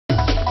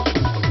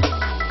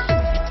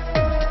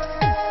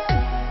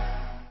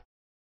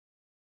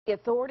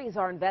Authorities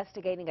are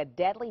investigating a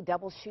deadly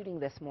double shooting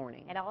this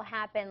morning. It all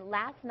happened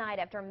last night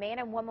after a man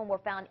and woman were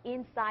found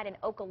inside an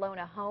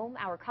Okolona home.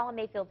 Our Colin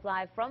Mayfield's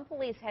live from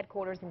police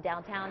headquarters in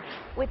downtown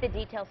with the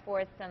details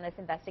for us on this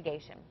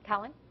investigation.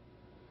 Colin?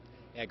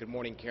 Yeah, good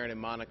morning, Karen and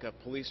Monica.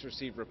 Police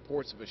received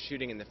reports of a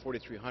shooting in the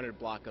 4300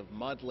 block of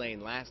Mud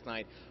Lane last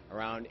night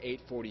around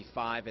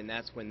 8:45, and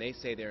that's when they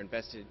say their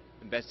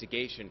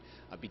investigation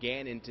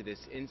began into this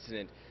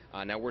incident.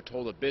 Now we're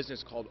told a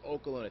business called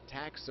Okolona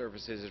Tax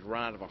Services has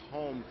run out of a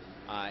home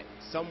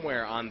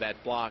somewhere on that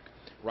block.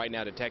 Right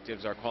now,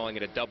 detectives are calling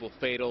it a double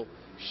fatal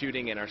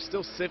shooting and are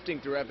still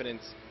sifting through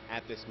evidence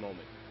at this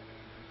moment.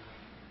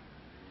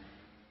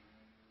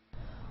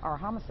 Our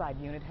homicide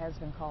unit has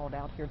been called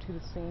out here to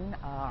the scene.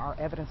 Our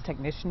evidence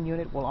technician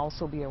unit will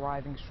also be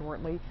arriving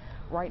shortly.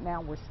 Right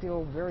now, we're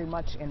still very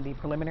much in the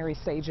preliminary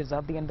stages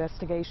of the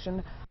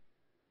investigation.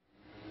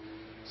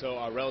 So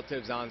our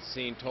relatives on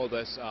scene told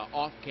us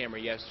off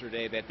camera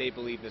yesterday that they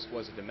believe this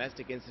was a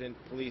domestic incident.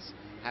 Police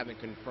haven't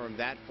confirmed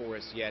that for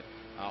us yet.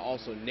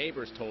 Also,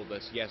 neighbors told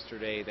us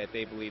yesterday that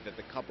they believe that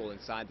the couple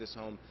inside this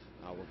home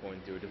were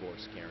going through a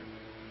divorce, Karen.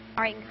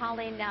 All right, and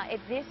Colin, at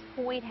this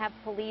point, have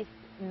police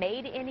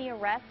made any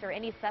arrests or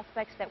any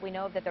suspects that we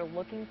know of that they're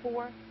looking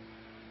for?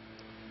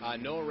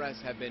 No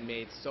arrests have been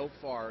made so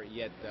far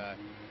yet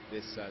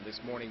this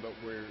morning, but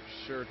we're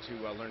sure to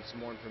learn some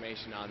more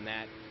information on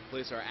that.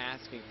 Police are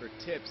asking for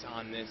tips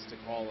on this to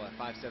call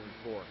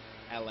 574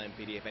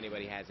 LMPD if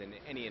anybody has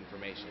any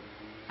information.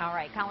 All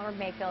right, Colin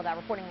Mayfield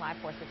reporting live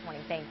for us this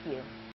morning. Thank you.